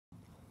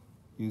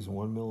use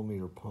 1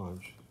 mm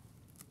punch.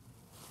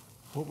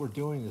 What we're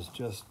doing is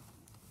just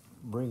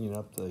bringing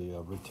up the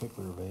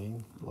reticular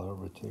vein, lower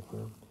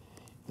reticular.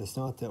 It's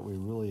not that we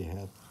really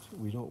have,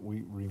 we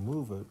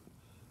remove it,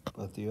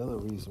 but the other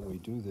reason we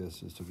do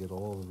this is to get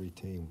all the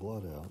retained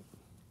blood out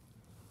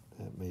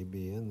that may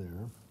be in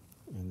there.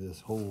 In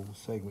this whole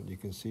segment, you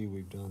can see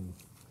we've done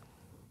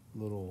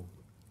little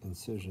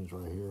incisions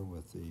right here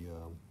with the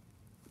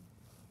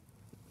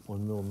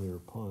 1 mm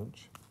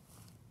punch.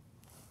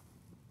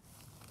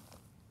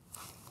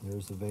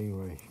 There's the vein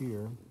right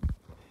here.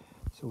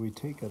 So we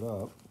take it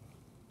up,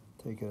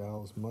 take it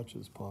out as much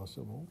as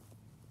possible.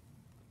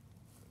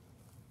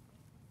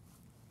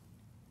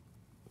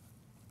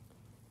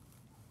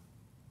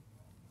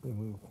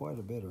 Remove quite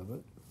a bit of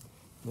it.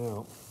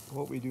 Now,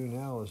 what we do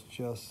now is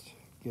just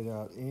get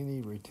out any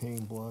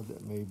retained blood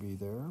that may be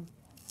there.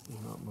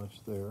 There's not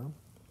much there.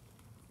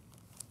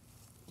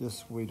 Just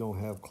so we don't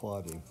have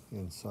clotting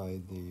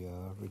inside the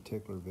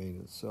reticular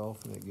vein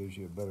itself, and it gives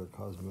you a better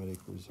cosmetic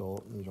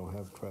result, and you don't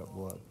have trapped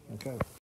blood. Okay.